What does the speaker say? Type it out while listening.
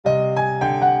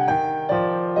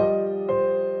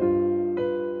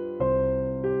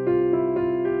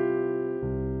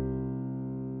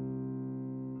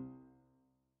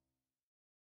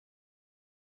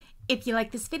If you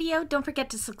like this video, don't forget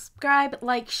to subscribe,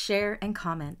 like, share, and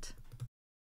comment.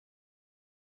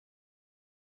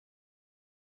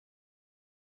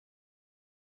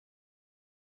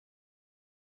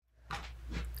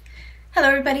 Hello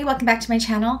everybody, welcome back to my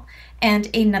channel and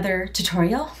another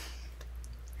tutorial.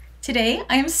 Today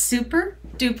I am super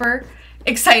duper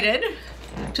excited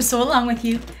to sew along with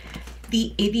you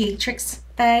the Aviatrix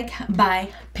bag by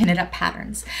Pin It Up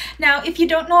Patterns. Now, if you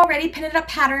don't know already, Pin It Up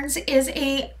Patterns is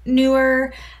a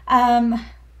newer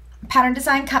pattern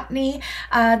design company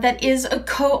that is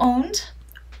co-owned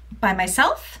by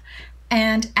myself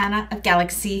and Anna of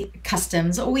Galaxy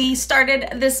Customs. We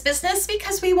started this business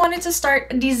because we wanted to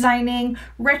start designing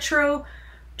retro,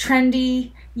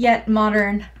 trendy, yet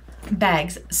modern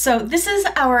bags. So this is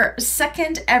our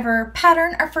second ever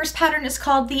pattern. Our first pattern is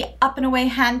called the Up and Away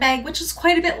handbag, which is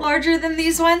quite a bit larger than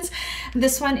these ones.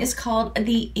 This one is called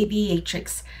the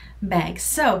Aviatrix bag.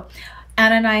 So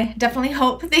Anna and I definitely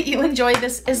hope that you enjoy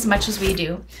this as much as we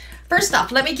do. First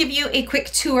off, let me give you a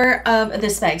quick tour of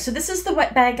this bag. So this is the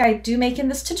wet bag I do make in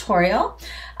this tutorial.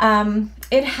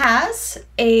 It has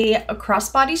a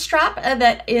crossbody strap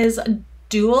that is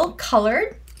dual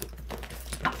colored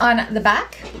on the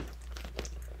back.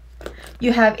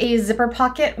 You have a zipper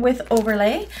pocket with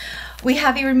overlay. We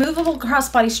have a removable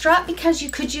crossbody strap because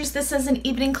you could use this as an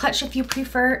evening clutch if you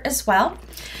prefer as well.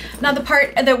 Now the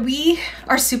part that we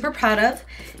are super proud of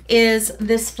is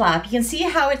this flap. You can see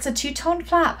how it's a two-tone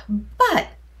flap, but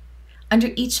under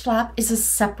each flap is a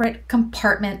separate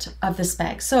compartment of this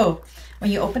bag. So when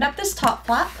you open up this top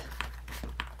flap,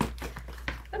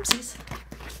 oopsies,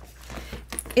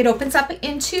 it opens up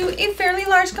into a fairly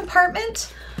large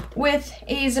compartment with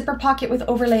a zipper pocket with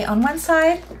overlay on one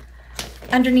side.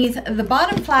 Underneath the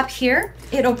bottom flap here,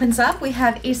 it opens up. We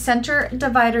have a center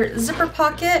divider zipper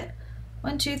pocket,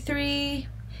 1, 2, 3,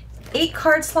 8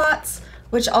 card slots,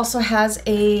 which also has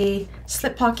a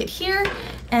slip pocket here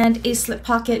and a slip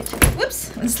pocket,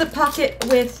 whoops, a slip pocket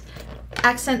with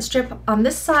accent strip on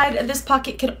this side. This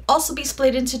pocket could also be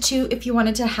split into two if you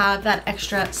wanted to have that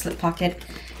extra slip pocket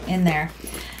in there.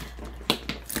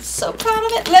 So proud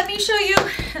of it. Let me show you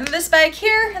this bag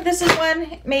here. This is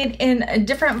one made in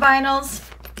different vinyls.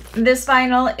 This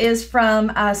vinyl is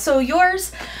from Sew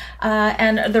Yours,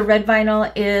 and the red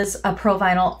vinyl is a pearl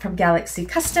vinyl from Galaxy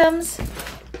Customs.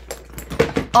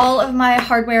 All of my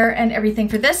hardware and everything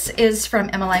for this is from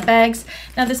MLI bags.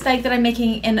 Now this bag that I'm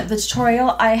making in the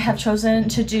tutorial, I have chosen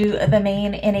to do the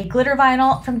main in a glitter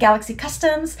vinyl from Galaxy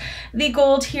Customs. The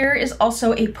gold here is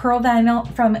also a pearl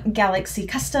vinyl from Galaxy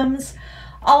Customs.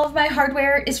 All of my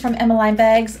hardware is from MLI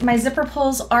bags. My zipper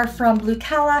pulls are from Blue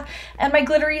Cala, and my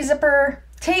glittery zipper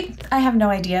tape, I have no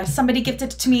idea. Somebody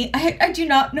gifted it to me. I do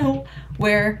not know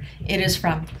where it is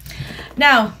from.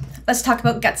 Now, let's talk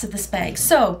about guts of this bag.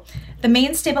 So, the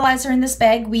main stabilizer in this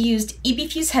bag, we used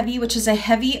Fuse Heavy, which is a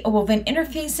heavy woven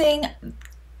interfacing.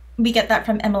 We get that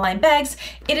from MLI bags.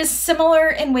 It is similar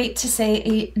in weight to, say,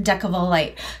 a Decovil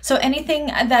Lite. So anything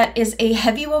that is a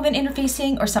heavy woven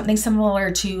interfacing or something similar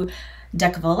to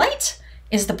Decovil Lite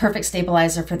is the perfect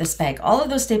stabilizer for this bag. All of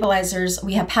those stabilizers,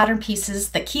 we have pattern pieces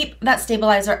that keep that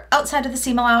stabilizer outside of the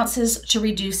seam allowances to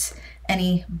reduce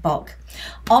any bulk.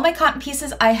 All my cotton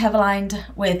pieces I have aligned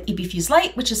with Fuse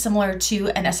Lite, which is similar to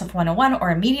an SF101 or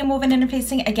a medium woven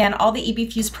interfacing. Again, all the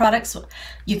Fuse products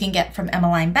you can get from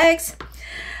MLI bags.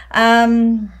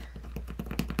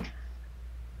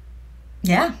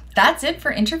 Yeah, that's it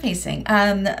for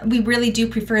interfacing. We really do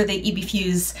prefer the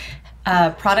Fuse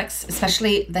products,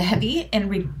 especially the heavy,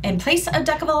 in place of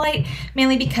Decovil Lite,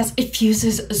 mainly because it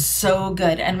fuses so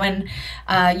good, and when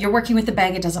you're working with the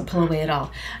bag, it doesn't pull away at all.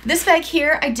 This bag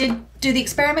here, I did do the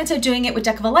experiment of doing it with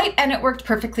Decovil Lite, and it worked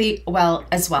perfectly well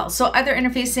as well. So either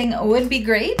interfacing would be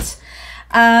great.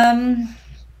 Now,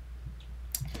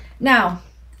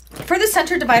 for the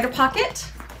center divider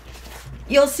pocket,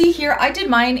 you'll see here, I did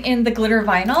mine in the glitter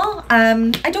vinyl.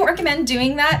 I don't recommend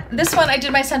doing that. This one, I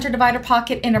did my center divider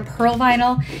pocket in a pearl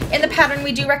vinyl. In the pattern,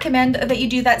 we do recommend that you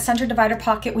do that center divider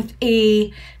pocket with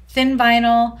a thin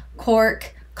vinyl,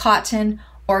 cork, cotton,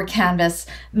 or canvas,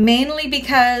 mainly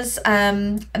because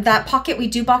that pocket, we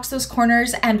do box those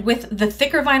corners, and with the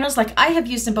thicker vinyls like I have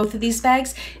used in both of these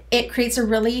bags, it creates a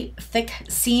really thick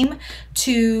seam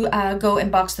to go and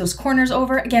box those corners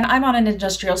over. Again, I'm on an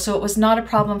industrial, so it was not a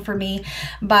problem for me,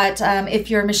 but if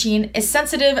your machine is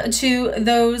sensitive to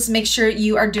those, make sure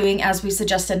you are doing as we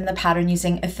suggested in the pattern,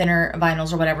 using a thinner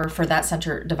vinyls or whatever for that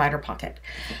center divider pocket.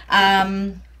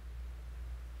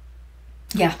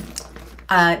 Yeah.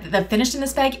 The finish in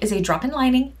this bag is a drop-in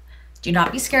lining. Do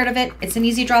not be scared of it. It's an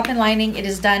easy drop-in lining. It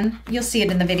is done. You'll see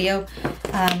it in the video.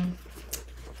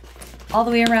 all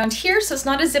the way around here. So it's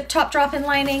not a zip top drop-in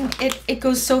lining. It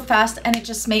goes so fast and it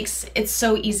just makes it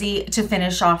so easy to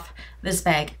finish off this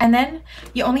bag. And then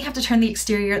you only have to turn the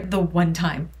exterior the one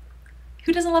time.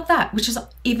 Who doesn't love that? Which is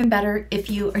even better if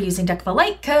you are using Decovil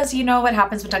Lite, because you know what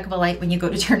happens with Decovil Lite when you go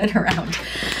to turn it around.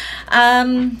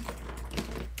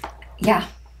 Yeah.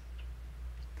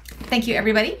 Thank you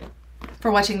everybody for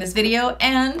watching this video,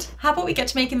 and how about we get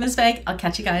to making this bag? I'll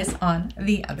catch you guys on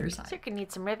the other side. So you're gonna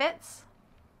need some rivets,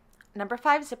 number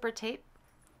 5 zipper tape,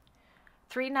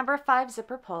 3 number 5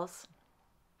 zipper pulls,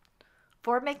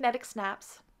 4 magnetic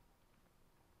snaps,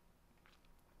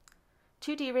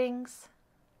 2 D-rings,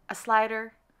 a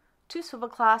slider, 2 swivel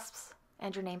clasps,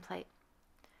 and your nameplate.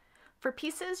 For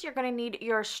pieces, you're going to need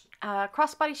your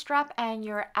crossbody strap and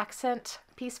your accent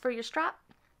piece for your strap,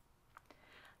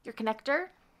 your connector,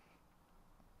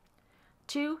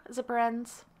 2 zipper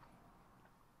ends,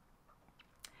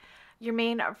 your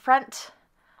main front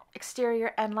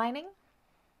exterior end lining,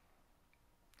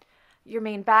 your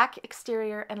main back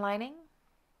exterior end lining,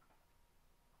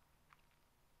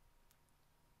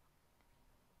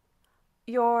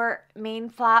 your main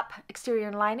flap exterior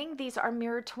and lining. These are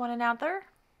mirrored to one another.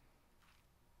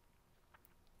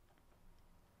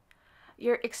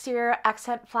 Your exterior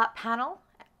accent flap panel,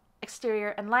 exterior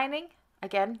and lining.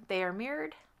 Again, they are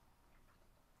mirrored.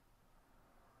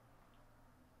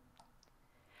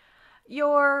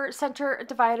 Your center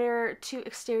divider to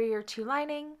exterior to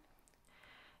lining.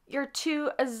 Your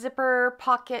 2 zipper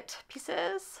pocket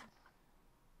pieces.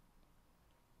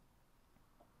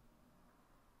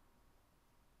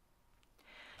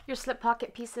 Your slip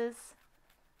pocket pieces,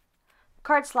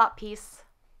 card slot piece,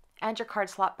 and your card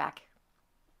slot back.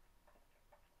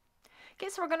 Okay,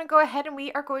 so we're going to go ahead and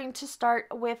we are going to start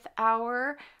with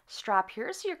our strap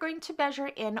here. So you're going to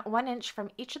measure in 1 inch from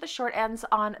each of the short ends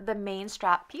on the main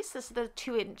strap piece. This is the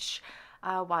 2-inch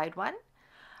wide one.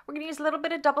 We're going to use a little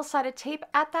bit of double-sided tape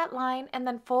at that line and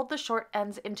then fold the short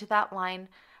ends into that line,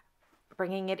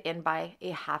 bringing it in by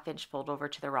a 1/2 inch fold over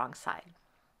to the wrong side.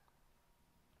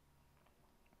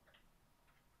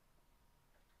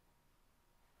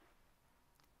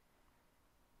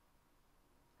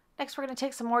 Next, we're going to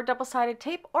take some more double-sided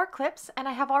tape or clips, and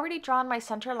I have already drawn my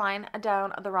center line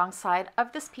down the wrong side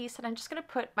of this piece, and I'm just going to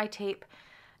put my tape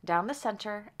down the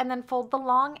center and then fold the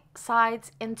long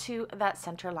sides into that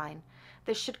center line.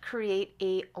 This should create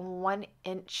a 1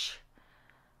 inch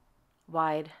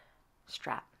wide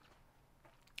strap.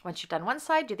 Once you've done one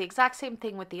side, do the exact same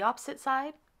thing with the opposite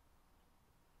side.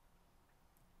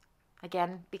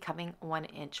 Again, becoming 1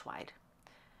 inch wide.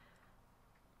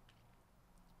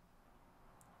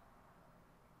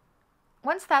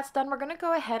 Once that's done, we're going to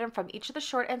go ahead and from each of the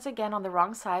short ends again on the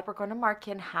wrong side, we're going to mark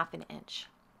in 1/2 inch.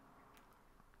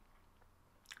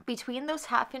 Between those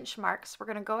 1/2 inch marks, we're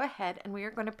going to go ahead and we are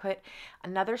going to put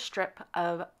another strip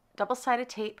of double-sided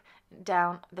tape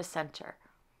down the center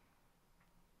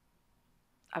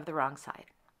of the wrong side.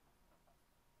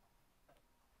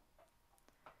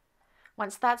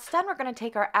 Once that's done, we're going to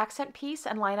take our accent piece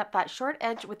and line up that short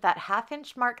edge with that 1/2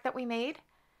 inch mark that we made,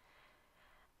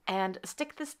 and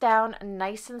stick this down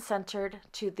nice and centered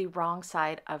to the wrong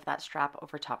side of that strap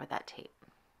over top of that tape.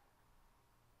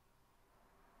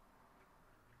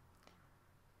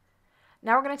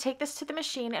 Now we're going to take this to the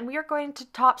machine and we are going to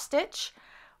top stitch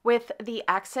with the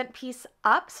accent piece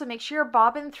up. So make sure your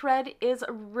bobbin thread is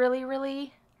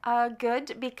really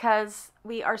good, because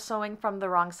we are sewing from the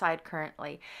wrong side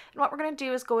currently. And what we're going to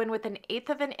do is go in with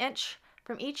 1/8 inch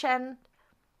from each end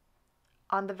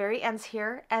on the very ends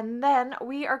here, and then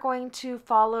we are going to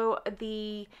follow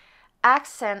the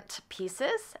accent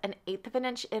pieces 1/8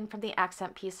 inch in from the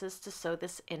accent pieces to sew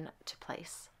this into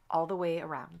place all the way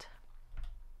around.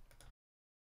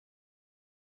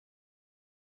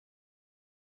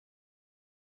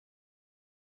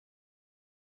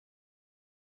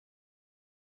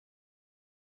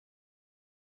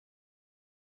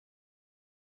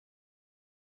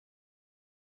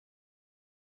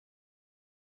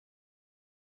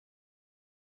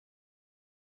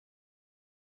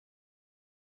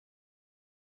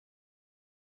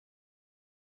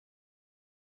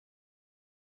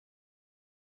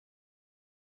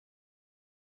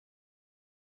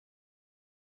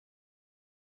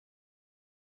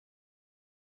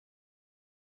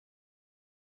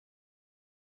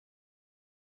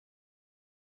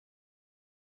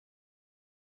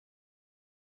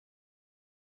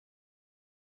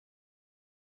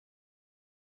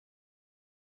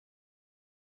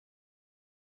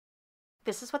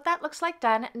 This is what that looks like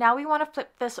done. Now we want to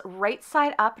flip this right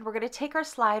side up, and we're going to take our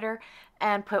slider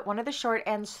and put one of the short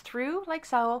ends through like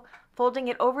so, folding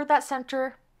it over that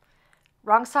center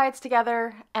wrong sides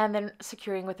together, and then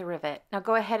securing with a rivet. Now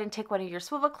go ahead and take one of your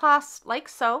swivel clasps like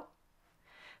so.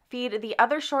 Feed the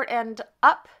other short end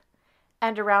up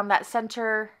and around that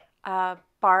center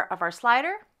bar of our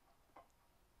slider.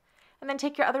 And then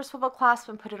take your other swivel clasp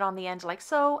and put it on the end like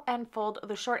so, and fold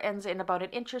the short ends in about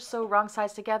 1 inch or so, wrong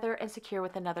sides together, and secure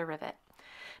with another rivet.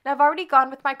 Now I've already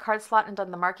gone with my card slot and done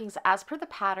the markings as per the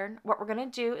pattern. What we're going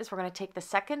to do is we're going to take the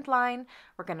second line,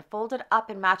 we're going to fold it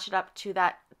up and match it up to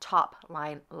that top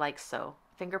line like so.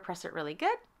 Finger press it really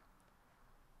good.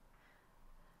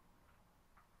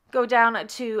 Go down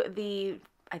to the,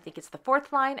 I think it's the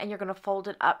 4th line, and you're going to fold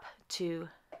it up to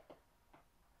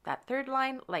that 3rd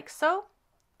line like so.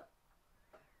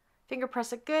 Finger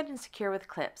press it good and secure with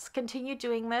clips. Continue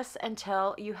doing this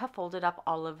until you have folded up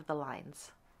all of the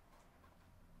lines.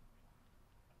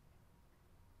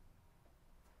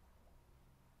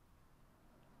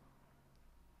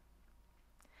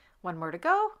 One more to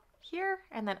go here,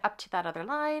 and then up to that other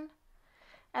line.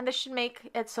 And this should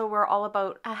make it so we're all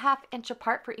about 1/2 inch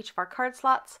apart for each of our card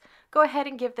slots. Go ahead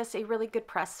and give this a really good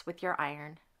press with your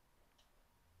iron.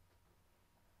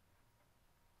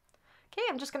 Okay,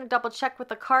 I'm just going to double check with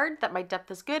the card that my depth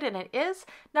is good, and it is.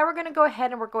 Now we're going to go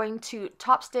ahead and we're going to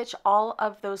top stitch all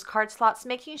of those card slots,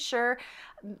 making sure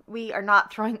we are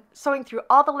not sewing through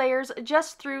all the layers,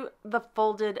 just through the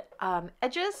folded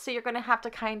edges. So you're going to have to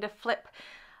kind of flip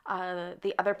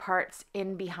the other parts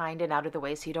in behind and out of the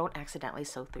way so you don't accidentally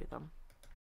sew through them.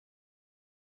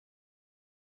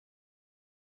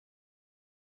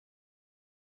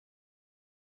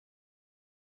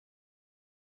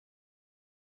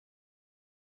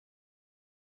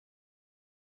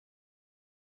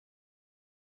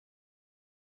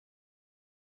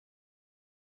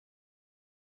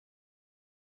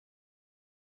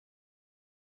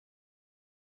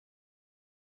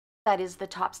 That is the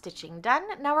top stitching done.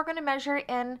 Now we're going to measure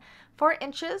in 4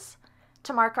 inches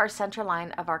to mark our center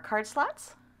line of our card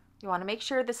slots. You want to make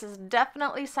sure this is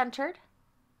definitely centered.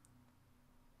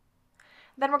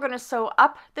 Then we're going to sew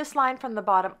up this line from the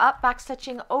bottom up, back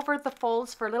stitching over the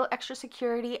folds for a little extra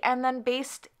security, and then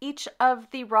baste each of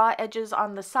the raw edges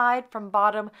on the side from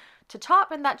bottom to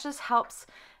top, and that just helps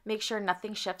make sure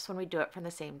nothing shifts when we do it from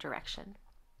the same direction.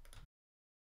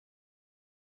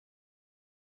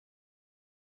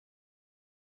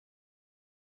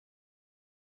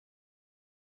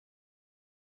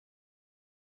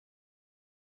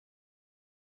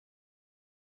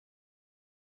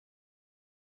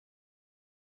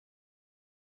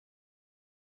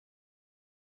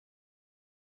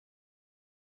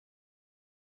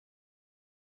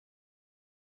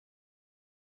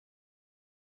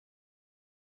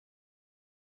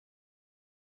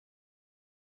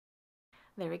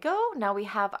 There we go. Now we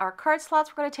have our card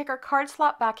slots. We're going to take our card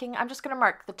slot backing. I'm just going to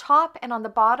mark the top, and on the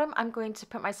bottom I'm going to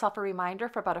put myself a reminder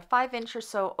for about a 5 inch or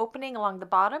so opening along the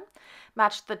bottom.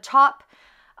 Match the top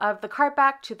of the card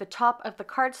back to the top of the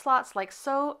card slots like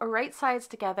so, right sides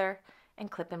together,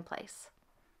 and clip in place.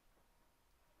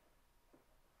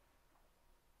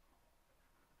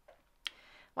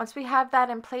 Once we have that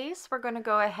in place, we're going to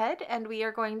go ahead and we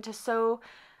are going to sew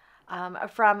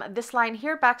from this line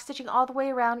here, back stitching all the way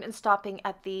around and stopping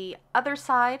at the other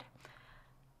side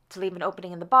to leave an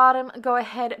opening in the bottom. Go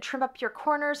ahead, trim up your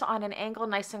corners on an angle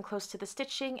nice and close to the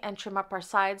stitching, and trim up our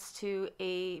sides to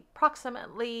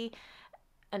approximately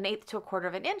 1/8 to 1/4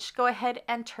 of an inch. Go ahead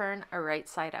and turn a right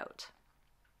side out.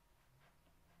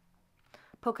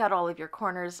 Poke out all of your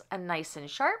corners nice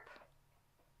and sharp.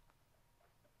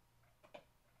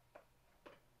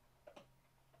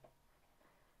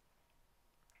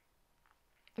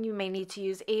 You may need to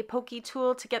use a pokey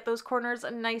tool to get those corners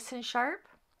nice and sharp.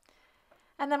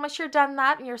 And then once you're done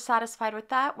that and you're satisfied with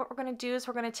that, what we're going to do is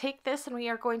we're going to take this and we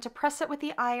are going to press it with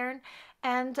the iron.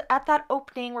 And at that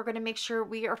opening, we're going to make sure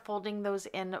we are folding those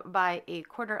in by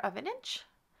 1/4 of an inch,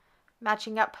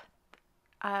 matching up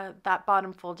that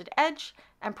bottom folded edge,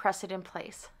 and press it in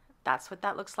place. That's what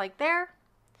that looks like there.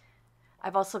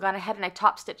 I've also gone ahead and I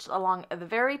top stitched along the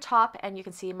very top, and you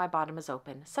can see my bottom is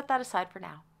open. Set that aside for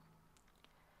now.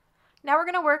 Now we're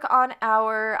going to work on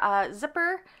our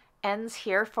zipper ends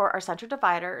here for our center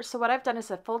divider. So what I've done is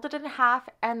I've folded it in half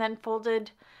and then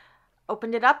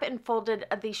opened it up and folded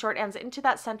the short ends into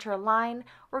that center line.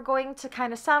 We're going to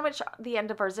kind of sandwich the end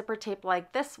of our zipper tape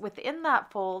like this within that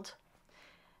fold.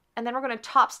 And then we're going to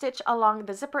top stitch along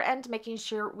the zipper end, making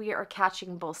sure we are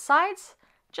catching both sides,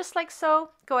 just like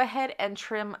so. Go ahead and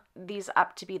trim these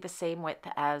up to be the same width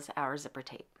as our zipper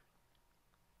tape.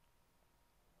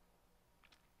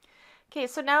 Okay,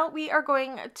 so now we are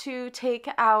going to take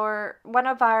one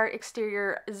of our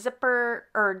exterior zipper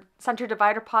or center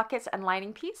divider pockets and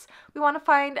lining piece. We want to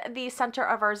find the center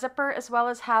of our zipper as well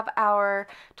as have our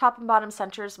top and bottom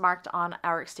centers marked on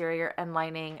our exterior and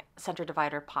lining center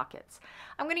divider pockets.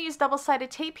 I'm going to use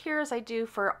double-sided tape here as I do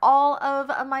for all of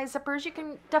my zippers. You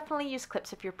can definitely use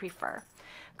clips if you prefer.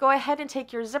 Go ahead and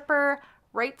take your zipper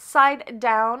right side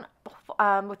down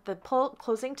with the pull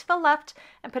closing to the left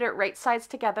and put it right sides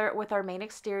together with our main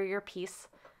exterior piece,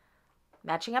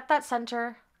 matching up that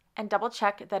center, and double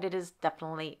check that it is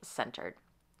definitely centered.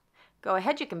 Go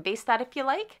ahead, you can base that if you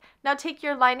like. Now take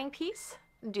your lining piece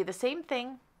and do the same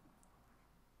thing.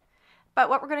 But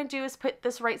what we're going to do is put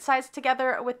this right sides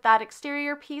together with that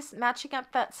exterior piece, matching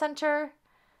up that center,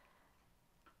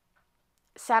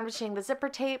 sandwiching the zipper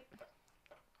tape.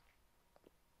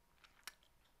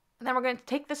 And then we're going to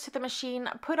take this to the machine,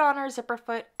 put on our zipper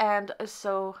foot, and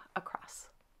sew across.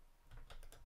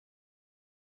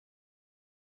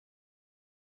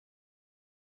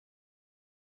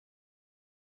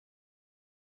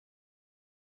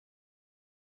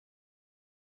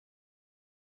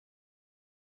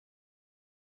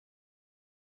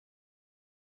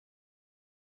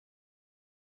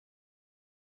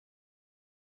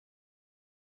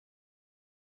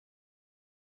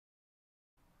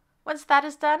 Once that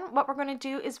is done, what we're going to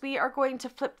do is we are going to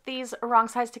flip these wrong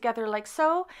sides together like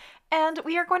so, and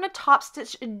we are going to top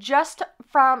stitch just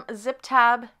from zip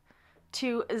tab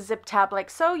to zip tab like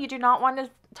so. You do not want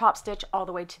to top stitch all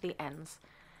the way to the ends.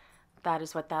 That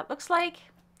is what that looks like.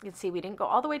 You can see we didn't go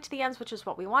all the way to the ends, which is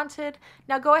what we wanted.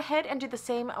 Now go ahead and do the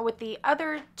same with the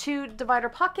other two divider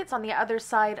pockets on the other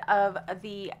side of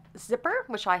the zipper,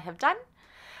 which I have done.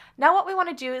 Now what we want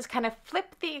to do is kind of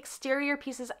flip the exterior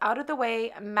pieces out of the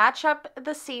way, match up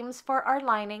the seams for our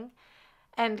lining,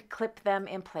 and clip them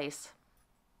in place.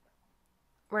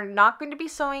 We're not going to be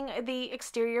sewing the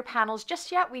exterior panels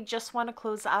just yet. We just want to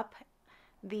close up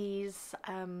these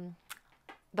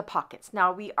the pockets.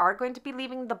 Now we are going to be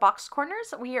leaving the box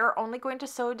corners. We are only going to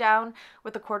sew down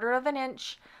with 1/4 of an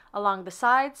inch along the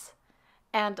sides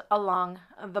and along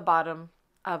the bottom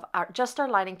of just our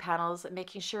lining panels,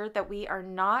 making sure that we are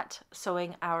not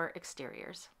sewing our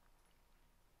exteriors.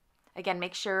 Again,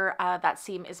 make sure that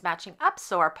seam is matching up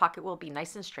so our pocket will be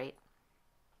nice and straight.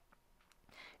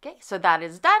 Okay, so that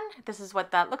is done. This is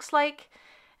what that looks like,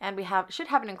 and we should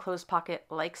have an enclosed pocket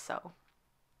like so.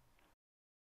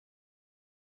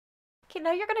 Okay,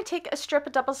 now you're going to take a strip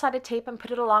of double-sided tape and put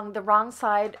it along the wrong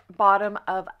side bottom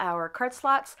of our card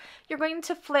slots. You're going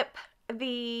to flip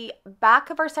the back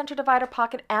of our center divider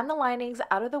pocket and the linings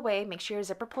out of the way. Make sure your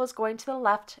zipper pull is going to the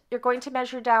left. You're going to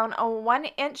measure down 1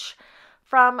 inch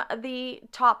from the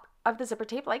top of the zipper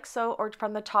tape like so, or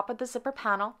from the top of the zipper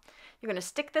panel. You're going to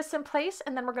stick this in place,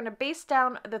 and then we're going to base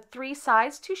down the 3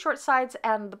 sides, 2 short sides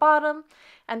and the bottom,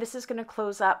 and this is going to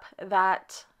close up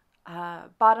that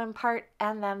bottom part,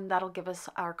 and then that'll give us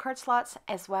our card slots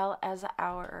as well as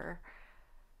our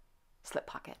slip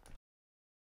pocket.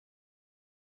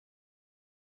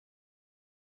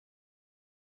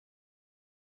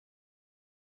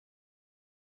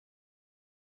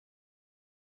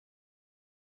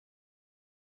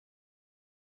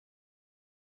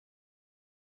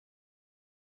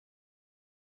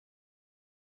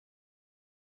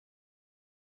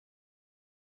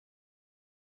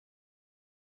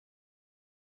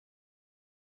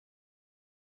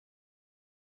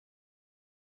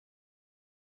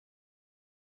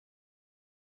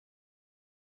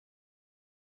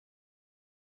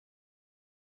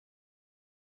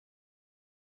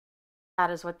 That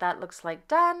is what that looks like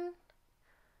done.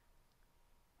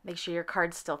 Make sure your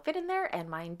cards still fit in there, and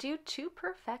mine do to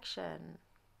perfection.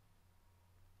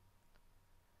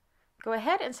 Go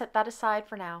ahead and set that aside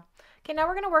for now. Okay, now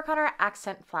we're going to work on our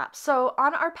accent flap. So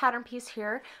on our pattern piece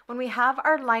here, when we have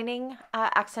our lining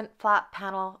accent flap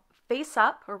panel face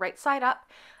up or right side up,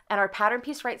 and our pattern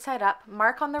piece right side up,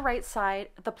 mark on the right side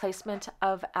the placement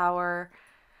of our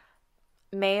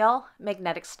male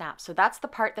magnetic snap. So that's the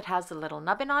part that has the little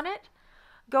nubbin on it.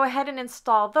 Go ahead and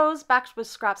install those backed with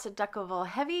scraps of Decovil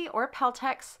Heavy or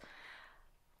Peltex,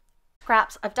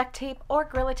 scraps of duct tape or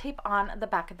Gorilla Tape on the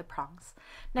back of the prongs.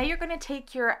 Now you're going to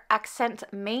take your accent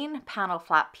main panel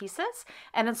flap pieces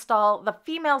and install the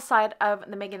female side of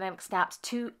the magnetic snaps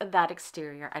to that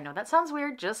exterior. I know that sounds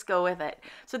weird, just go with it.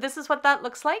 So this is what that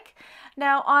looks like.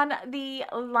 Now on the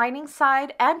lining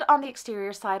side and on the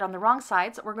exterior side, on the wrong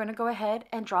sides, we're going to go ahead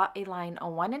and draw a line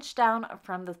 1 inch down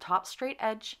from the top straight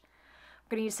edge.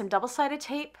 We're going to use some double-sided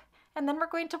tape, and then we're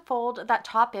going to fold that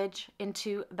top edge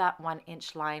into that 1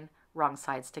 inch line, wrong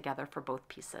sides together for both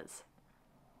pieces.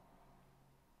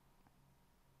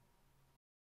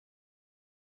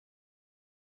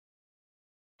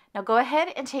 Now go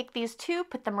ahead and take these two,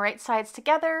 put them right sides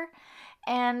together,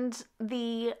 and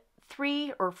the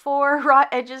 3 or 4 raw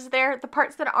edges there, the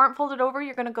parts that aren't folded over,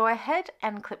 you're going to go ahead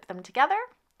and clip them together.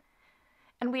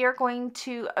 And we are going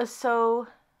to sew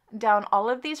down all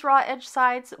of these raw edge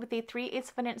sides with a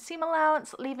 3/8 of an inch seam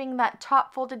allowance, leaving that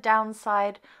top folded down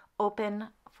side open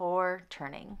for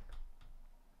turning.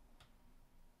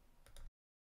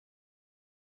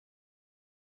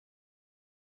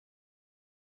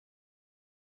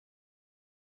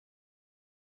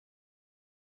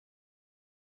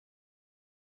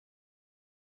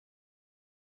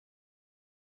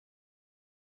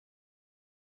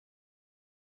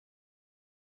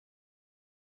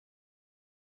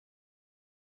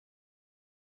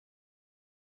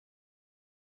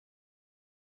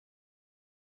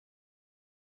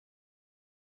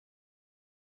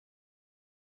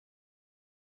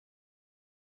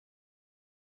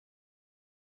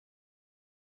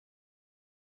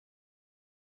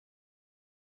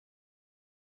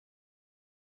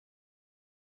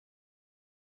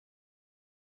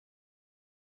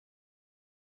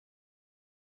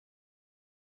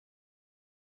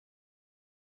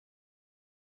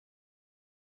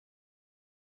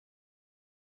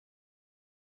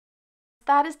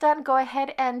 That is done, go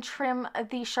ahead and trim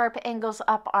the sharp angles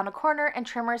up on a corner and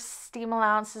trim our seam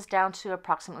allowances down to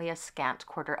approximately a scant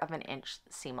 1/4 of an inch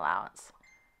seam allowance.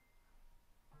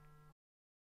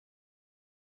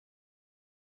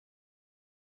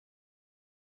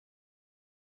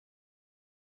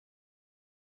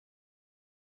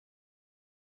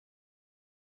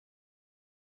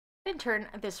 And turn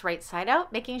this right side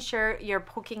out, making sure you're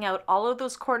poking out all of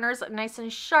those corners nice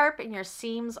and sharp and your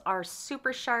seams are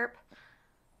super sharp.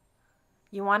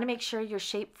 You want to make sure your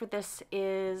shape for this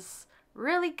is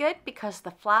really good because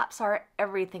the flaps are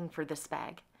everything for this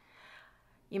bag.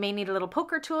 You may need a little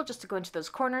poker tool just to go into those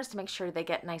corners to make sure they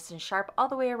get nice and sharp all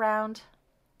the way around.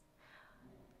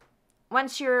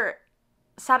 Once you're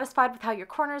satisfied with how your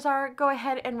corners are, go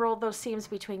ahead and roll those seams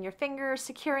between your fingers,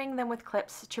 securing them with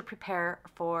clips to prepare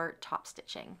for top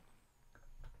stitching.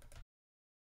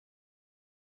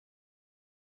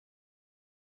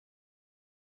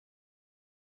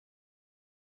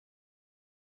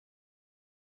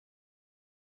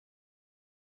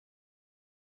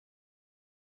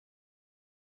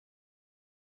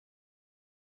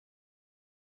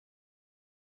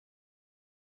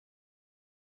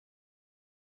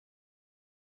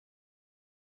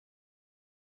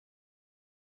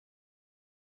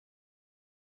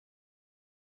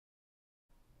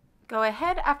 Go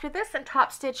ahead after this and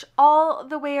top stitch all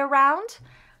the way around,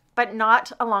 but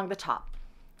not along the top.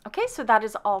 Okay, so that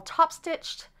is all top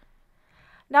stitched.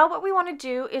 Now what we want to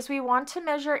do is we want to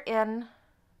measure in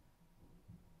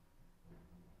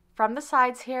from the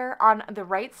sides here on the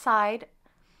right side,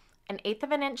 1/8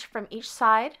 of an inch from each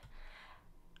side,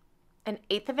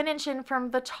 1/8 of an inch in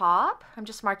from the top. I'm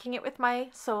just marking it with my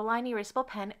sew line erasable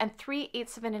pen, and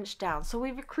 3/8 of an inch down. So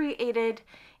we've created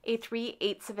a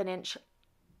 3/8 of an inch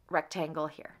rectangle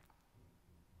here.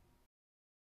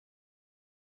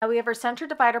 Now we have our center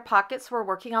divider pockets. We're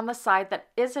working on the side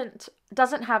that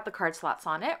doesn't have the card slots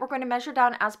on it. We're going to measure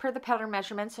down as per the pattern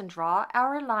measurements and draw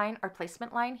our line, our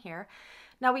placement line here.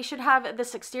 Now we should have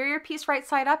this exterior piece right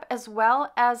side up as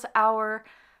well as our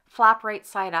flap right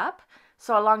side up.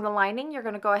 So along the lining, you're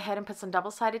going to go ahead and put some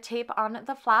double-sided tape on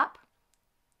the flap.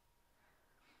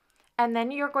 And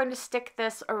then you're going to stick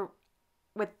this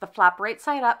with the flap right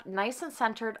side up, nice and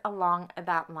centered along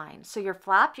that line. So your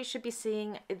flap, you should be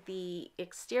seeing the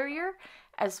exterior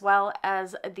as well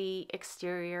as the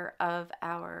exterior of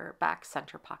our back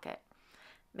center pocket.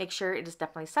 Make sure it is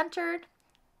definitely centered.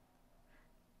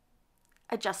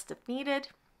 Adjust if needed.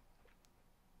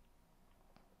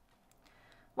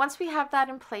 Once we have that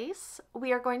in place,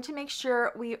 we are going to make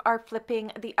sure we are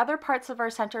flipping the other parts of our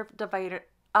center divider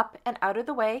up and out of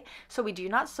the way so we do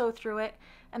not sew through it.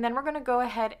 And then we're going to go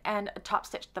ahead and top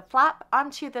stitch the flap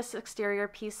onto this exterior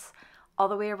piece all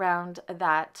the way around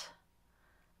that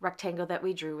rectangle that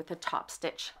we drew with the top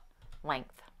stitch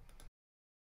length.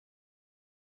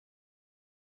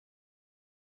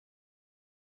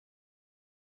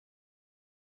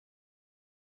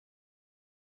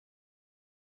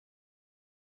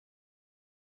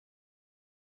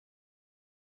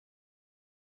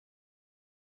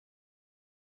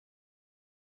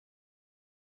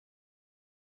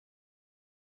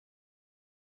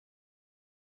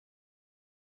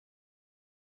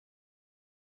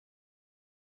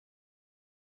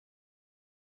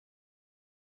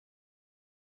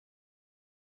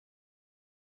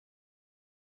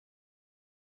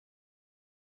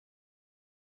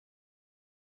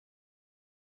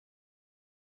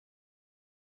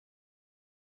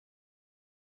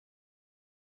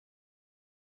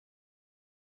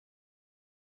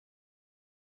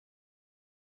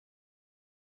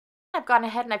 I've gone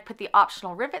ahead and I've put the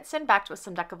optional rivets in, backed with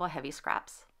some Decovil Heavy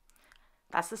scraps.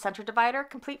 That's the center divider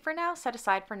complete for now, set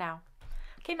aside for now.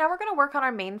 Okay, now we're going to work on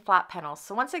our main flat panels.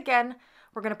 So once again,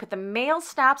 we're going to put the male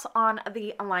snaps on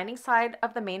the lining side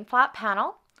of the main flat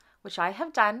panel, which I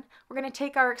have done. We're going to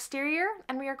take our exterior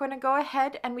and we are going to go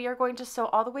ahead and we are going to sew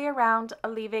all the way around,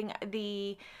 leaving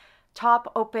the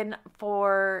top open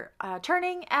for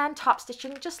turning and top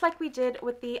stitching, just like we did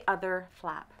with the other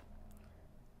flap.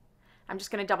 I'm just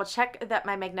going to double check that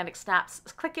my magnetic snaps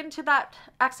click into that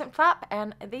accent flap,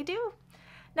 and they do.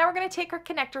 Now we're going to take our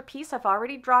connector piece. I've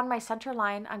already drawn my center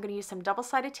line. I'm going to use some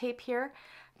double-sided tape here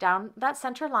down that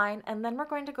center line, and then we're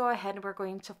going to go ahead and we're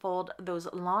going to fold those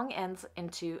long ends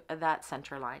into that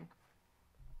center line.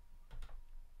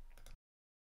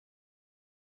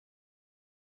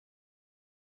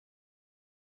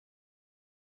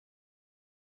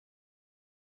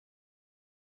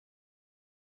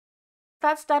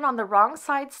 That's done on the wrong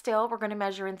side still. We're going to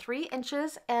measure in 3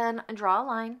 inches and draw a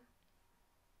line.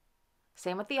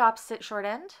 Same with the opposite short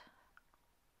end.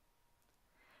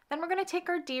 Then we're going to take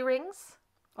our D-rings.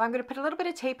 Well, I'm going to put a little bit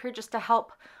of tape here just to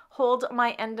help hold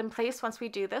my end in place once we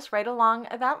do this, right along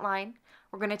that line.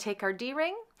 We're going to take our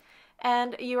D-ring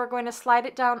and you are going to slide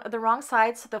it down the wrong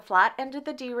side, so the flat end of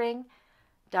the D-ring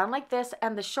down like this,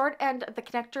 and the short end of the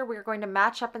connector we're going to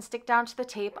match up and stick down to the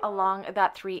tape along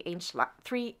that 3-inch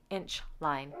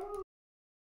line.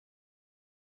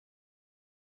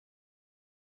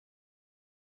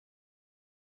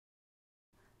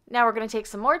 Now we're going to take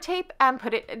some more tape and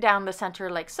put it down the center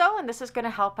like so, and this is going to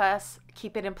help us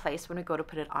keep it in place when we go to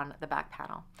put it on the back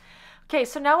panel. Okay,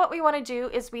 so now what we want to do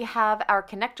is we have our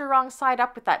connector wrong side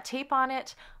up with that tape on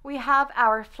it. We have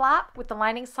our flap with the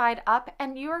lining side up,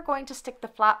 and you are going to stick the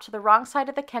flap to the wrong side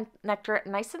of the connector,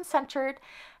 nice and centered,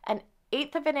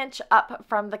 1/8 of an inch up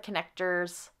from the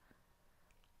connector's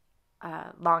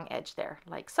long edge there,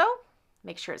 like so.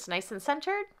 Make sure it's nice and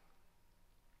centered.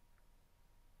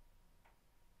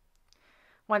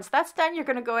 Once that's done, you're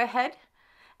going to go ahead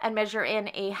and measure in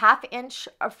a 1/2 inch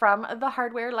from the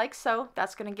hardware like so.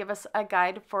 That's going to give us a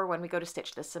guide for when we go to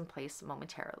stitch this in place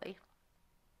momentarily.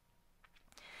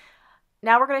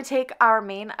 Now we're going to take our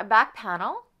main back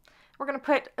panel. We're going to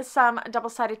put some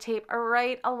double-sided tape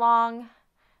right along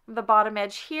the bottom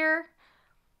edge here.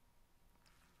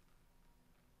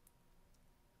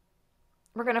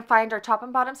 We're going to find our top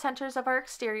and bottom centers of our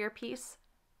exterior piece.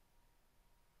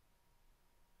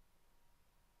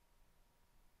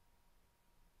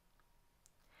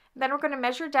 Then we're going to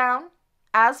measure down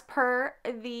as per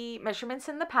the measurements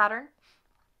in the pattern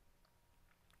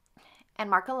and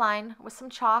mark a line with some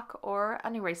chalk or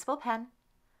an erasable pen.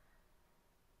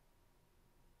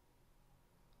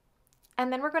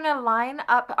 And then we're going to line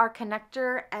up our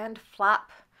connector and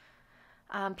flap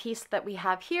piece that we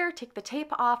have here. Take the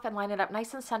tape off and line it up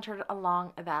nice and centered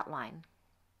along that line.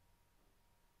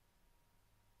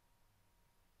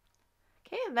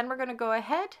 Okay, and then we're going to go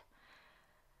ahead.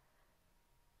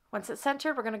 Once it's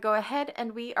centered, we're going to go ahead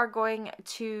and we are going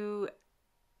to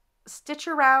stitch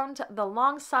around the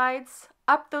long sides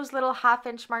up those little 1/2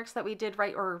 inch marks that we did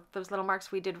right, or those little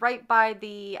marks we did right by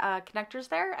the connectors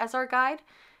there as our guide,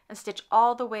 and stitch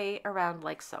all the way around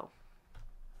like so.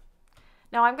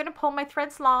 Now I'm going to pull my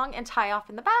threads long and tie off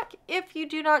in the back. If you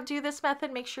do not do this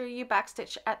method, make sure you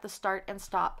backstitch at the start and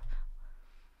stop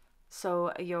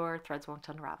so your threads won't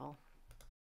unravel.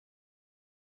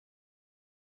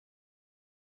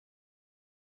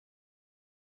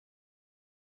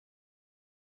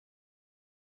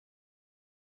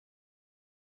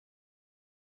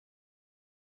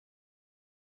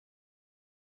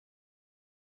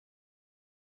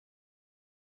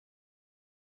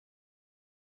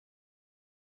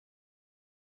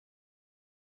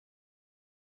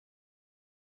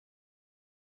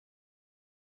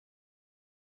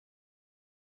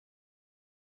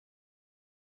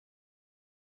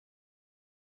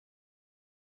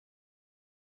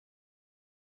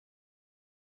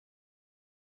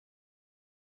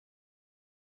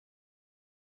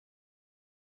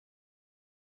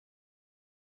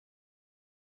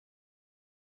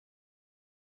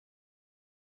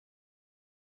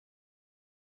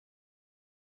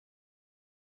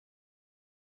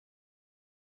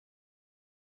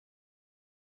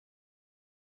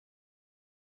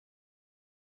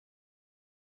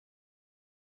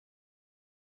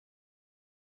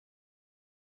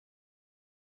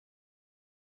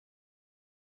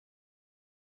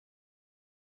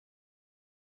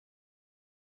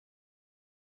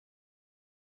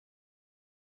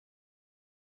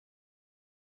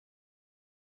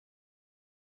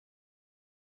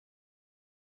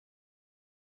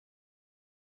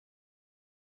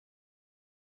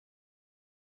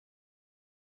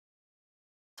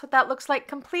 That's what that looks like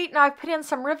complete. Now I've put in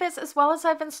some rivets as well as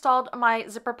I've installed my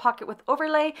zipper pocket with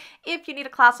overlay. If you need a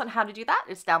class on how to do that,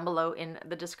 it's down below in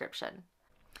the description.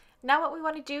 Now what we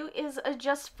want to do is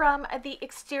adjust from the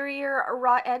exterior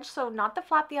raw edge, so not the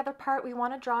flap, the other part. We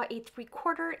want to draw a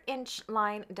 3/4 inch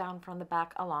line down from the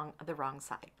back along the wrong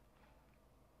side.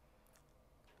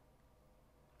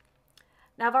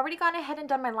 Now I've already gone ahead and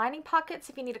done my lining pockets.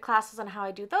 If you need classes on how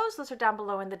I do those are down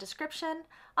below in the description.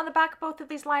 On the back of both of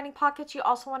these lining pockets, you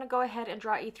also want to go ahead and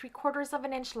draw a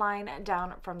 3/4 inch line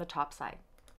down from the top side.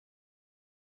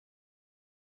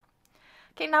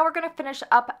 Okay, now we're going to finish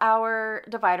up our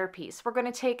divider piece. We're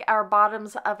going to take our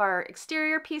bottoms of our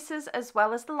exterior pieces as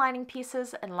well as the lining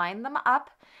pieces and line them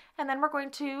up. And then we're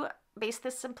going to base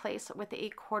this in place with a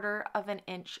 1/4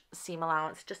 inch seam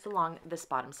allowance just along this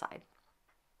bottom side.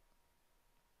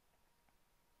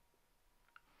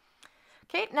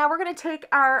 Okay, now we're going to take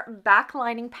our back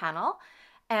lining panel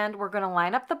and we're going to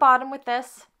line up the bottom with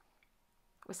this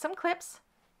with some clips.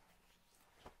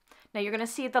 Now you're going to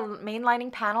see the main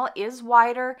lining panel is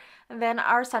wider than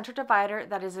our center divider.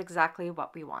 That is exactly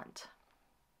what we want.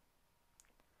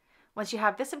 Once you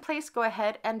have this in place, go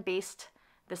ahead and baste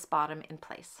this bottom in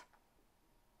place.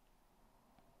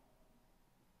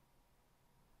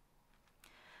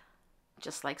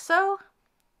 Just like so.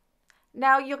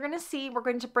 Now you're going to see we're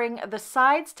going to bring the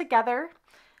sides together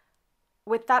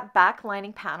with that back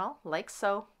lining panel, like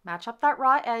so. Match up that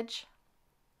raw edge.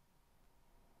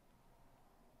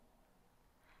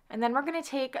 And then we're going to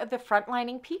take the front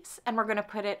lining piece and we're going to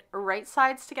put it right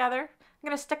sides together. I'm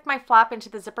going to stick my flap into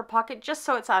the zipper pocket just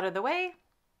so it's out of the way.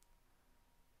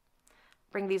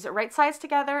 Bring these right sides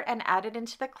together and add it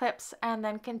into the clips and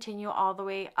then continue all the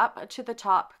way up to the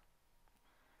top,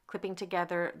 clipping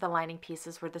together the lining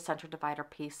pieces where the center divider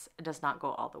piece does not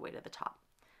go all the way to the top.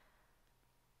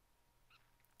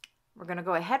 We're going to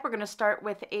go ahead, we're going to start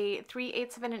with a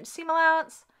 3/8 inch seam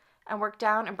allowance and work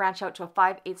down and branch out to a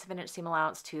 5/8 inch seam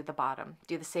allowance to the bottom.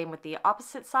 Do the same with the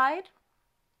opposite side.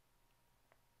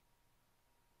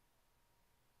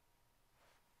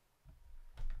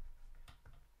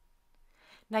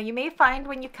 Now you may find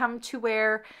when you come to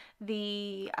where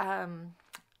the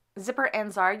zipper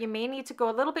ends are, you may need to go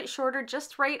a little bit shorter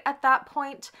just right at that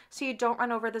point so you don't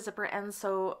run over the zipper ends.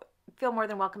 So feel more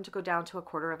than welcome to go down to a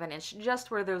 1/4 inch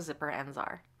just where those zipper ends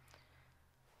are.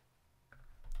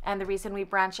 And the reason we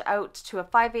branch out to a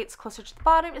 5/8 closer to the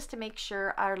bottom is to make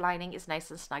sure our lining is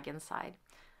nice and snug inside.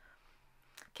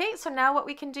 Okay, so now what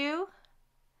we can do,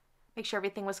 make sure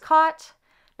everything was caught.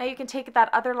 Now you can take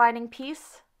that other lining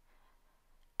piece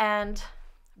and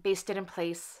baste it in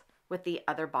place with the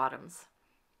other bottoms.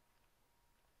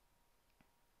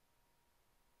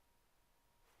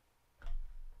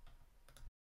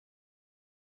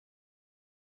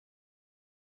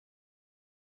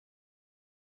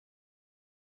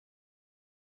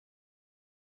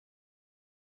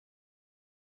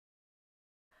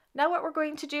 Now what we're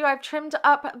going to do, I've trimmed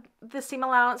up the seam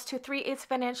allowance to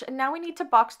 3/8 inch, and now we need to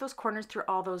box those corners through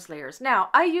all those layers. Now,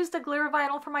 I used a glitter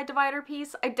vinyl for my divider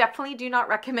piece. I definitely do not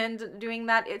recommend doing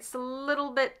that. It's a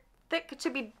little bit thick to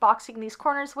be boxing these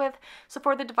corners with. So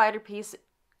for the divider piece,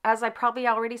 as I probably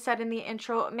already said in the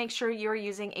intro, make sure you're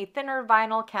using a thinner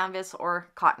vinyl, canvas, or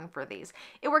cotton for these.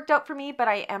 It worked out for me, but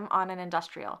I am on an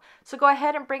industrial. So go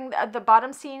ahead and bring the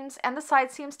bottom seams and the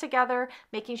side seams together,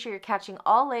 making sure you're catching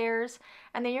all layers.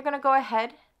 And then you're going to go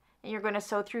ahead and you're going to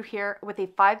sew through here with a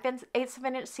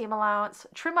 5/8 inch seam allowance,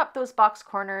 trim up those box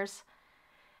corners,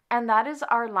 and that is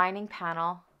our lining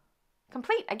panel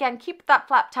complete. Again, keep that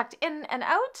flap tucked in and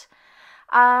out.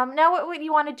 Now what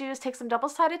you want to do is take some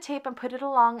double-sided tape and put it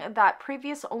along that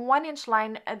previous 1 inch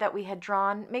line that we had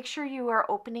drawn. Make sure you are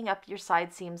opening up your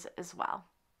side seams as well.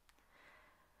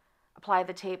 Apply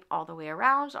the tape all the way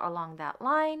around along that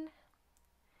line.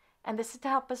 And this is to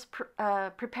help us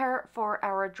prepare for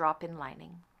our drop-in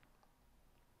lining.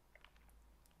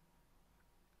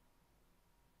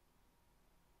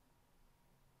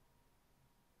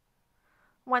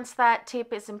 Once that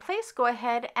tape is in place, go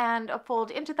ahead and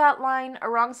fold into that line,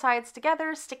 wrong sides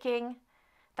together, sticking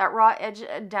that raw edge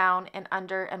down and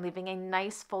under and leaving a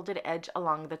nice folded edge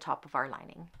along the top of our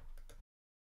lining.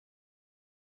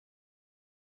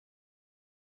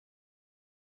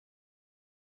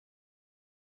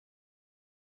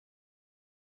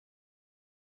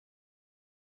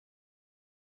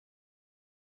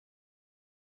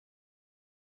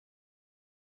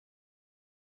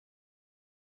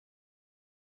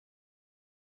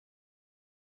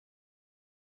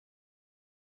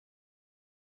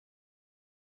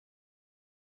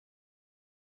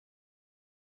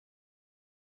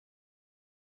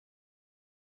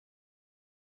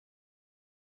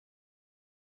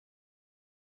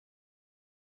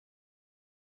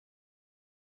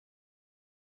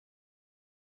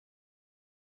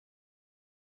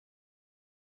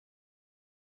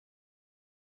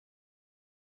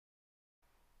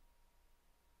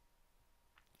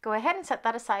 Go ahead and set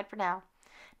that aside for now.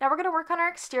 Now we're going to work on our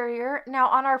exterior. Now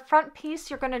on our front piece,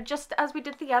 you're going to, just as we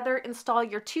did the other, install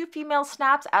your 2 female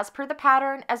snaps as per the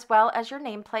pattern, as well as your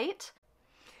nameplate.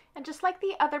 And just like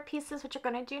the other pieces, what you're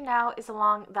going to do now is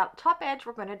along that top edge,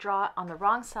 we're going to draw on the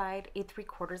wrong side a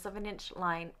 3/4 of an inch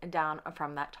line down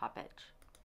from that top edge.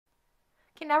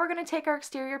 Okay, now we're going to take our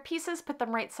exterior pieces, put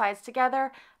them right sides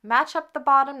together, match up the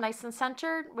bottom nice and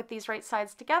centered with these right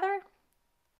sides together.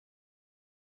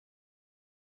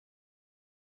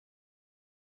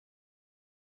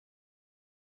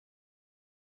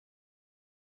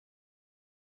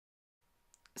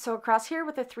 So across here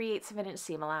with a 3/8 of an inch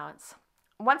seam allowance.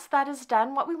 Once that is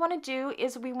done, what we want to do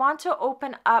is we want to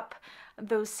open up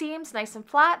those seams nice and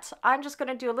flat. I'm just going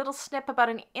to do a little snip about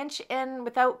an inch in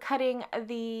without cutting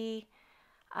the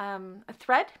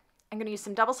thread. I'm going to use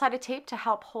some double-sided tape to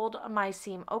help hold my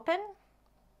seam open.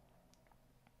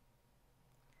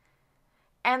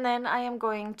 And then I am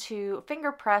going to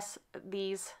finger press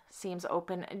these seams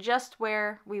open just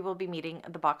where we will be meeting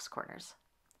the box corners.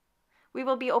 We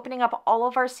will be opening up all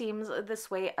of our seams this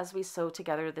way as we sew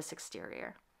together this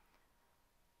exterior.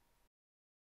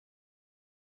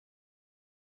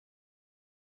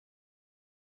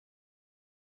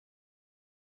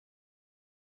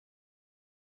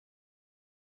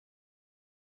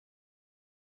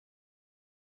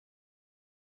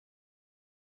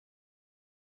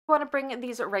 Want to bring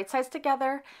these right sides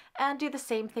together and do the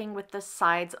same thing with the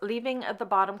sides, leaving the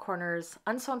bottom corners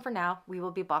unsewn for now. We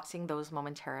will be boxing those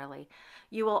momentarily.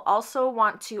 You will also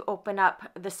want to open up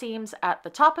the seams at the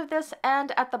top of this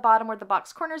and at the bottom where the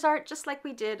box corners are, just like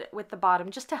we did with the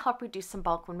bottom, just to help reduce some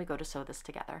bulk when we go to sew this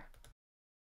together.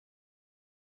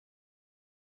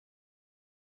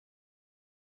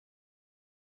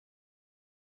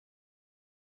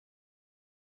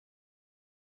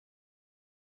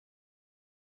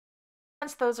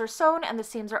 Once those are sewn and the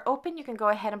seams are open, you can go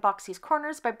ahead and box these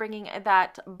corners by bringing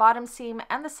that bottom seam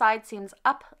and the side seams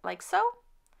up like so,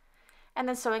 and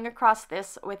then sewing across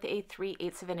this with a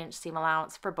 3/8 of an inch seam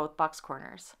allowance for both box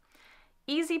corners.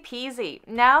 Easy peasy.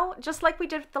 Now, just like we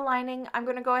did with the lining, I'm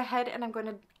going to go ahead and I'm going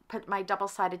to put my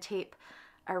double-sided tape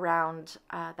around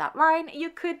that line.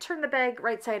 You could turn the bag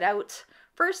right side out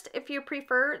first if you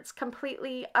prefer. It's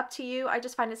completely up to you. I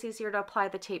just find it's easier to apply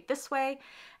the tape this way,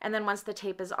 and then once the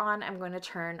tape is on, I'm going to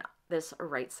turn this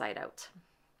right side out.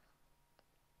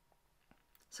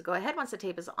 So go ahead, once the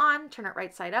tape is on, turn it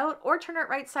right side out, or turn it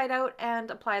right side out and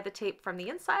apply the tape from the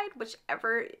inside,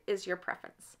 whichever is your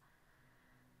preference.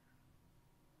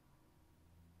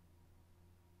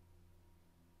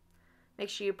 Make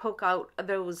sure you poke out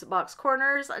those box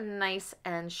corners nice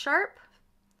and sharp.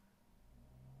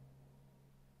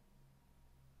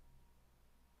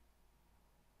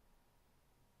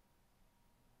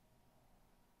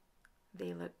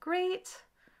 They look great.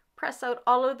 Press out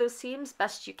all of those seams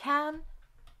best you can.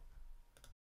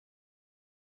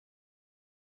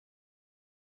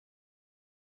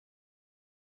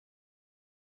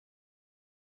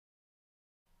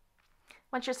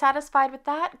 Once you're satisfied with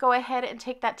that, go ahead and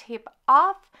take that tape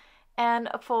off and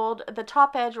fold the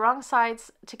top edge wrong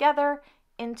sides together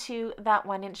into that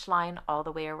 1-inch line all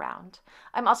the way around.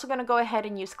 I'm also going to go ahead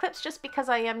and use clips just because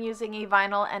I am using a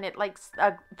vinyl and it likes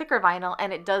a thicker vinyl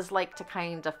and it does like to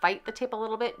kind of fight the tape a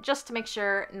little bit just to make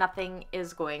sure nothing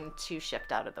is going to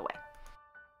shift out of the way.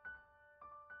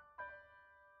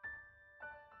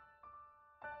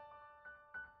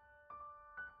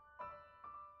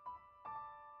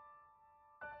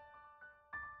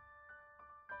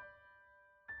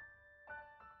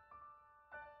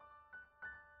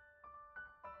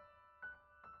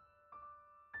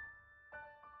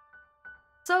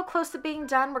 So close to being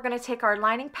done, we're going to take our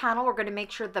lining panel. We're going to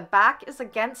make sure the back is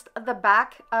against the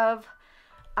back of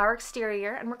our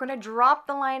exterior, and we're going to drop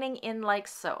the lining in like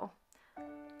so.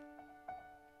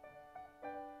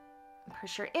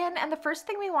 Push her in, and the first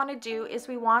thing we want to do is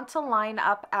we want to line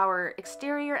up our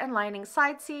exterior and lining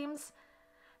side seams.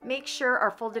 Make sure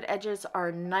our folded edges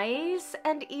are nice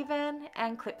and even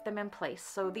and clip them in place.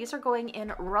 So these are going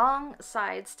in wrong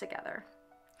sides together.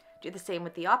 Do the same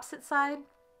with the opposite side.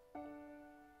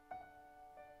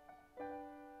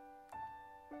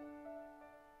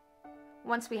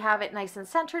 Once we have it nice and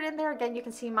centered in there, again, you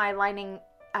can see my lining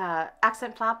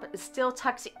accent flap is still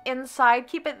tucked inside.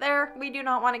 Keep it there. We do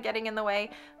not want it getting in the way.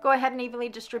 Go ahead and evenly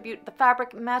distribute the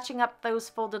fabric, matching up those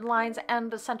folded lines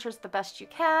and the centers the best you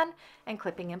can, and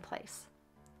clipping in place.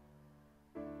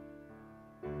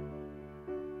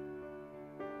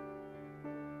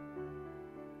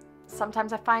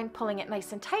 Sometimes I find pulling it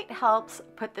nice and tight helps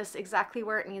put this exactly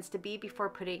where it needs to be before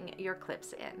putting your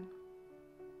clips in.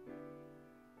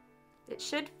 It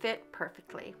should fit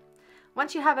perfectly.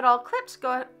 Once you have it all clipped,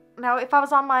 now if I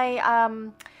was on my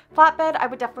flatbed, I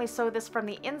would definitely sew this from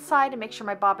the inside and make sure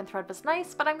my bobbin thread was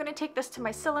nice, but I'm going to take this to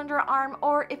my cylinder arm,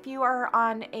 or if you are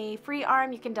on a free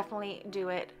arm, you can definitely do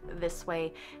it this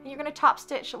way. And you're going to top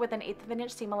stitch with 1/8 of an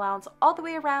inch seam allowance all the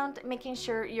way around, making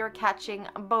sure you're catching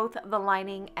both the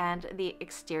lining and the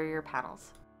exterior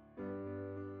panels.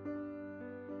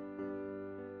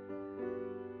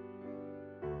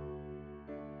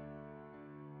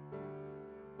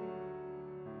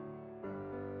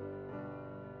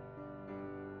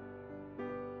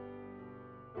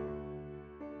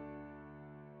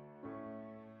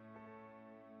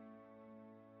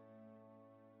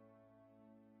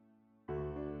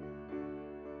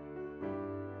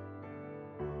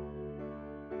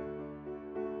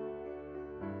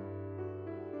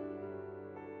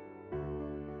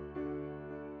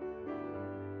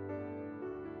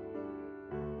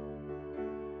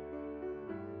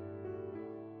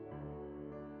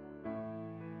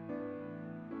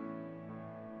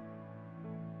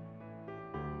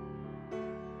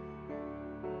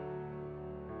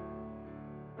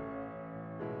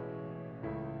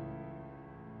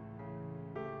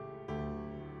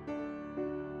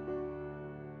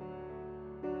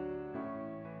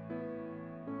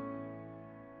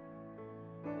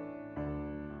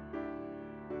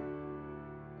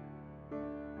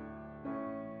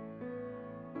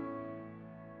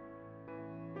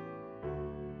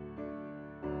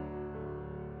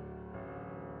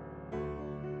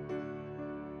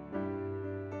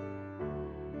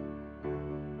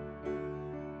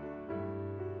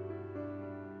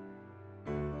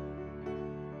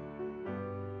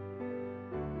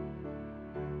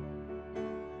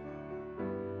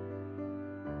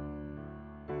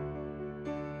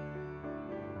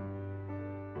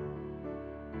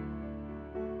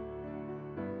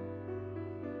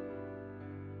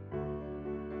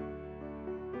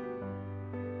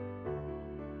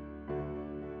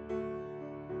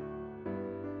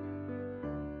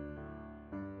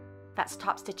 That's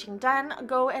top stitching done.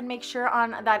 Go and make sure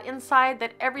on that inside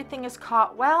that everything is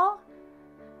caught well,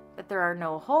 that there are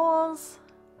no holes.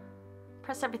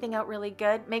 Press everything out really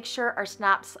good. Make sure our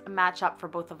snaps match up for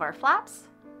both of our flaps.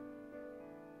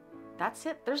 That's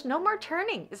it. There's no more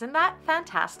turning. Isn't that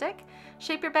fantastic?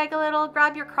 Shape your bag a little,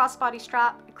 grab your crossbody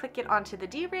strap, click it onto the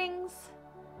D-rings.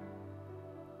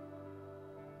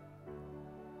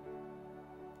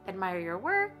 Admire your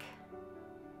work.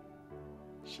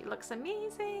 She looks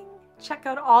amazing. Check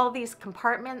out all these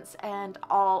compartments and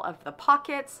all of the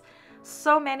pockets.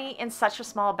 So many in such a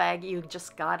small bag. You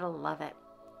just gotta love it.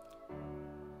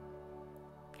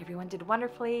 Everyone did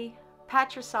wonderfully.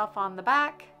 Pat yourself on the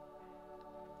back.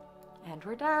 And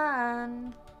we're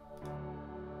done.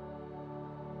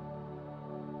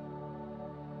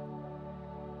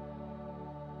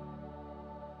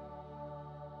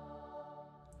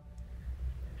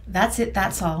 That's it,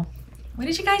 that's all. What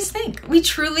did you guys think? We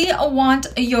truly want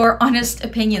your honest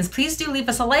opinions. Please do leave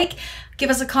us a like, give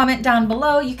us a comment down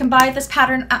below. You can buy this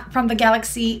pattern from the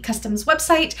Galaxy Customs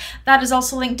website. That is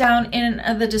also linked down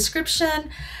in the description.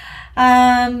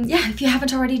 Yeah, if you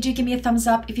haven't already, do give me a thumbs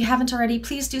up. If you haven't already,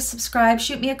 please do subscribe.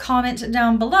 Shoot me a comment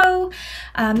down below.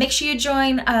 Make sure you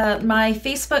join my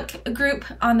Facebook group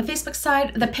on the Facebook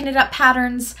side, the Pin It Up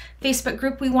Patterns Facebook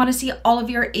group. We want to see all of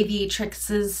your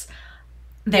Aviatrixes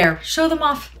there. Show them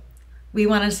off. We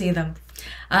want to see them.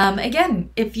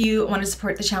 Again, if you want to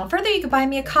support the channel further, you can buy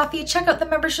me a coffee. Check out the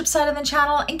membership side of the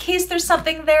channel in case there's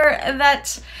something there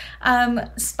that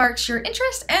sparks your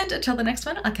interest. And until the next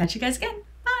one, I'll catch you guys again.